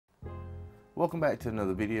Welcome back to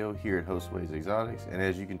another video here at Hostways Exotics, and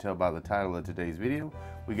as you can tell by the title of today's video,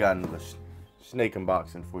 we got another snake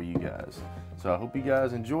unboxing for you guys. So I hope you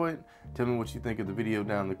guys enjoy it. Tell me what you think of the video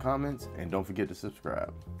down in the comments, and don't forget to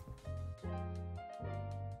subscribe.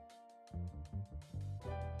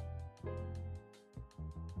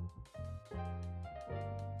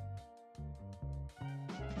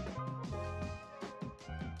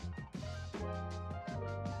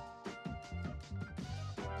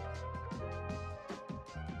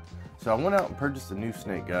 So I went out and purchased a new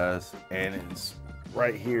snake, guys, and it's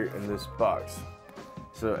right here in this box.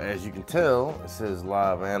 So as you can tell, it says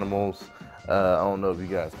live animals. I don't know if you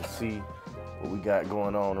guys can see what we got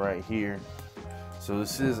going on right here. So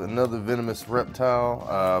this is another venomous reptile.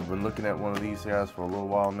 I've been looking at one of these guys for a little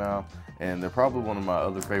while now, and they're probably one of my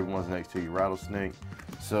other favorite ones next to your rattlesnake.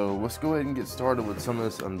 So let's go ahead and get started with some of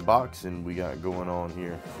this unboxing we got going on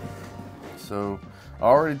here. So I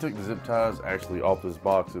already took the zip ties actually off this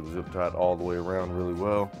box. It was zip tied all the way around really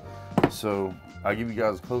well. So I'll give you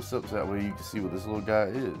guys close-ups, that way you can see what this little guy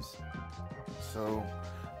is. So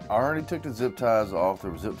I already took the zip ties off.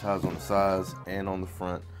 There were zip ties on the sides and on the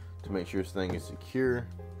front to make sure this thing is secure.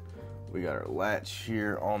 We got our latch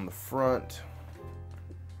here on the front.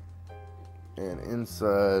 And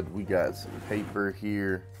inside we got some paper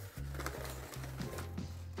here.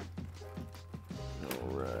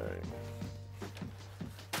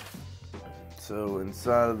 So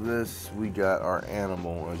inside of this, we got our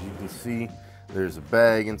animal. As you can see, there's a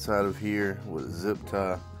bag inside of here with a zip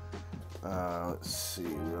tie. Let's see,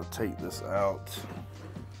 we'll take this out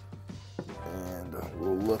and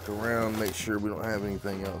we'll look around, make sure we don't have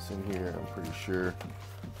anything else in here. I'm pretty sure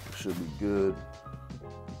it should be good.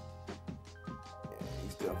 Yeah,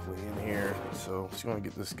 he's definitely in here. So just gonna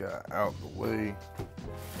get this guy out of the way.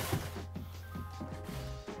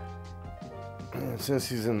 And since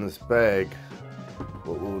he's in this bag,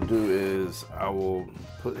 what we'll do is I will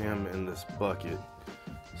put him in this bucket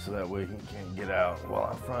so that way he can't get out while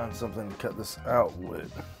I find something to cut this out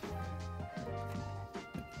with.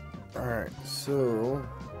 Alright, so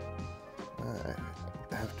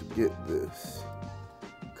I have to get this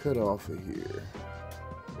cut off of here.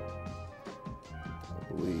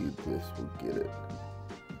 I believe this will get it.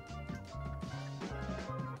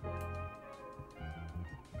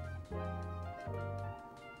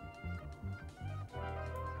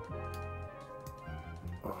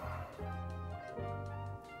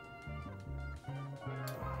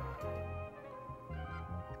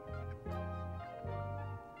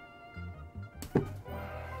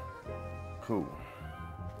 Cool.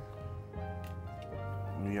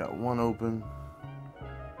 We got one open.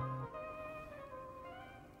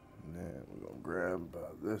 And then we're gonna grab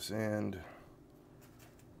this end.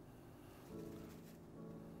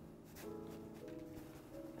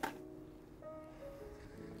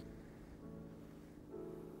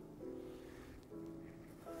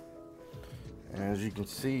 And as you can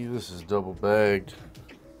see, this is double bagged.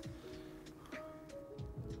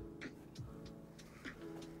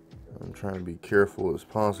 I'm trying to be careful as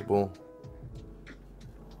possible.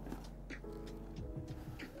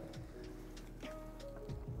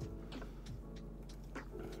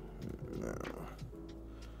 Now,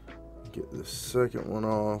 get the second one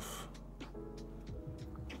off.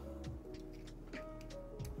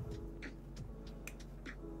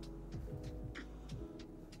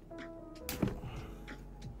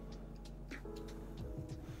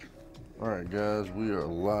 All right, guys, we are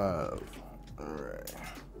live. All right.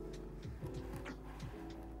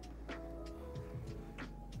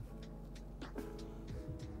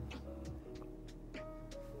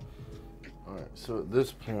 Alright, so at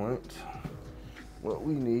this point, what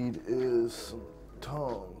we need is some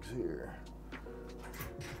tongs here.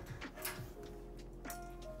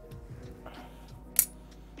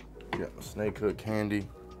 Got my snake hook handy,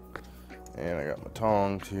 and I got my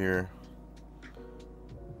tongs here.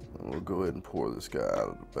 And we'll go ahead and pour this guy out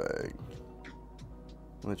of the bag.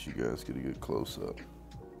 Let you guys get a good close-up.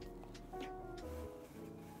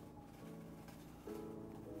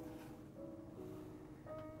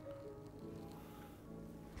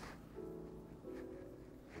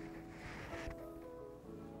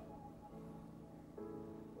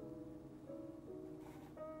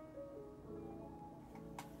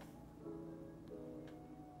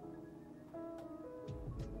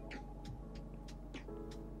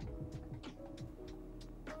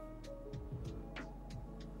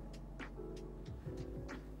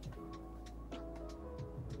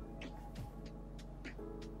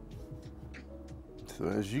 So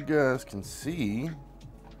as you guys can see,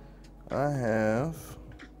 I have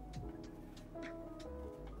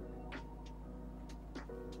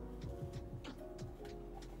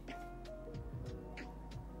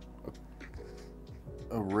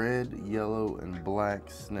a red, yellow, and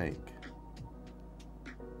black snake.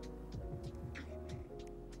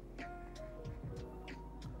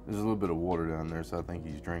 There's a little bit of water down there, so I think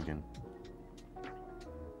he's drinking.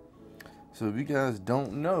 So if you guys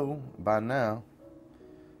don't know by now,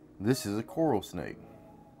 this is a coral snake,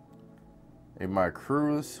 a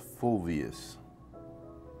Micrurus fulvius.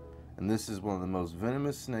 And this is one of the most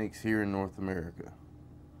venomous snakes here in North America.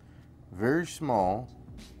 Very small,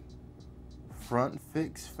 front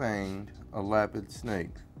fixed fanged, elapid snake.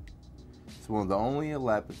 It's one of the only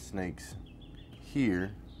elapid snakes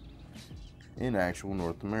here in actual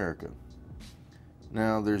North America.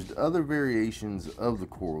 Now there's other variations of the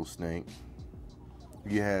coral snake.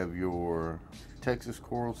 You have your Texas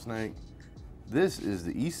coral snake. This is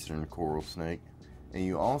the eastern coral snake. And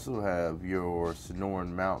you also have your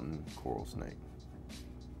Sonoran mountain coral snake.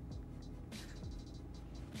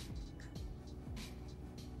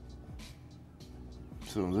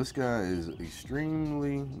 So this guy is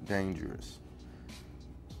extremely dangerous.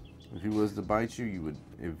 If he was to bite you,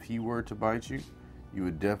 if he were to bite you, you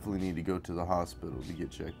would definitely need to go to the hospital to get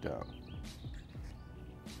checked out.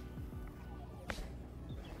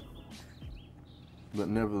 But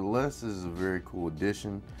nevertheless, this is a very cool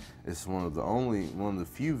addition. It's one of the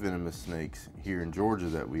few venomous snakes here in Georgia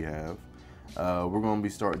that we have. We're going to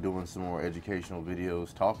start doing some more educational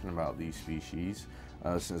videos talking about these species,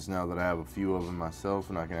 since now that I have a few of them myself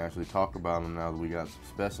and I can actually talk about them now that we got some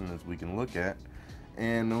specimens we can look at.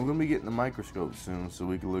 And we're going to be getting a microscope soon so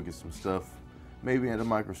we can look at some stuff, maybe at a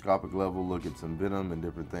microscopic level, look at some venom and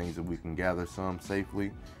different things that we can gather some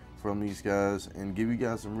safely from these guys and give you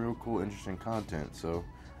guys some real cool, interesting content. So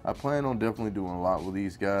I plan on definitely doing a lot with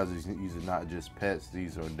these guys. These are not just pets,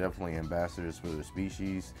 these are definitely ambassadors for their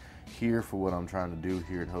species here for what I'm trying to do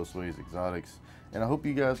here at Hosteways Exotics. And I hope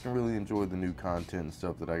you guys can really enjoy the new content and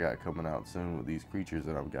stuff that I got coming out soon with these creatures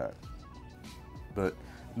that I've got. But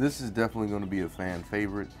this is definitely going to be a fan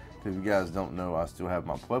favorite. If you guys don't know, I still have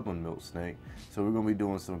my Pueblan milk snake, so we're going to be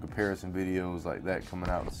doing some comparison videos like that coming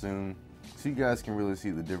out soon, so you guys can really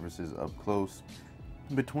see the differences up close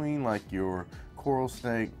between like your coral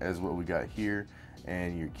snake, as what we got here,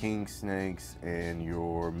 and your king snakes and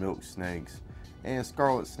your milk snakes and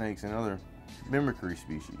scarlet snakes and other mimicry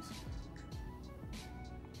species.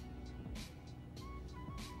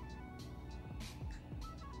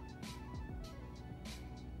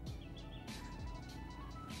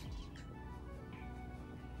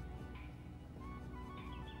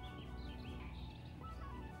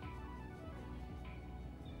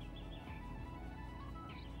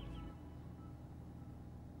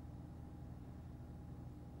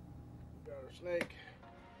 Snake,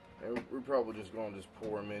 and we're probably just going to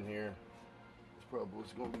pour him in here. It's probably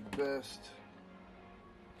what's going to be best,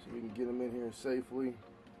 so we can get him in here safely.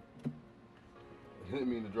 I didn't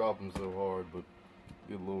mean to drop him so hard, but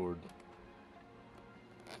good lord.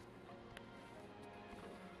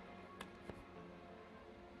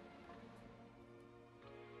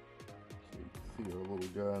 So you can see our little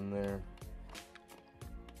guy in there.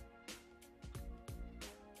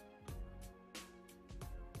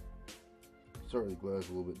 Sorry, the glass is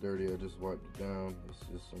a little bit dirty. I just wiped it down. It's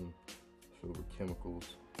just some sort of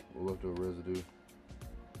chemicals, leftover residue.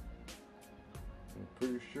 I'm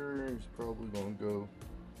pretty sure he's probably gonna go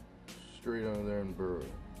straight under there and burrow.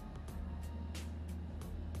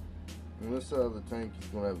 On this side of the tank, he's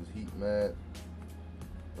gonna have his heat mat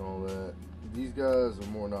and all that. These guys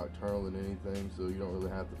are more nocturnal than anything, so you don't really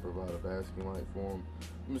have to provide a basking light for them.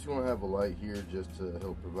 I'm just gonna have a light here just to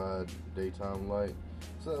help provide daytime light.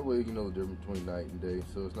 So that way you can know the difference between night and day,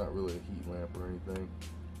 so it's not really a heat lamp or anything.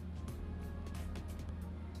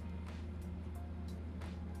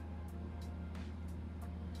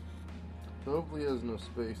 So hopefully he has enough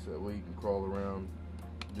space, that way he can crawl around,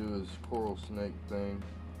 do his coral snake thing,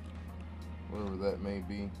 whatever that may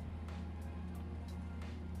be.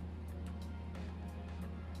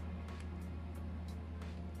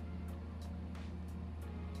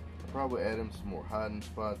 Probably add him some more hiding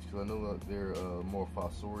spots, because I know that they're more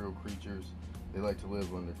fossorial creatures. They like to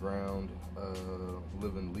live underground,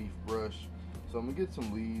 live in leaf brush. So I'm gonna get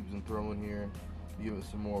some leaves and throw in here, give it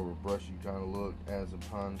some more of a brushy kind of look. Add some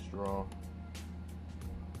pine straw.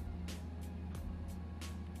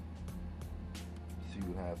 See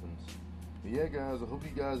what happens. But yeah, guys, I hope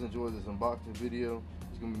you guys enjoyed this unboxing video.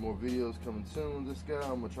 There's gonna be more videos coming soon with this guy.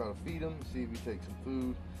 I'm gonna try to feed him, see if he takes some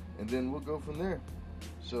food, and then we'll go from there.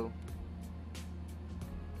 So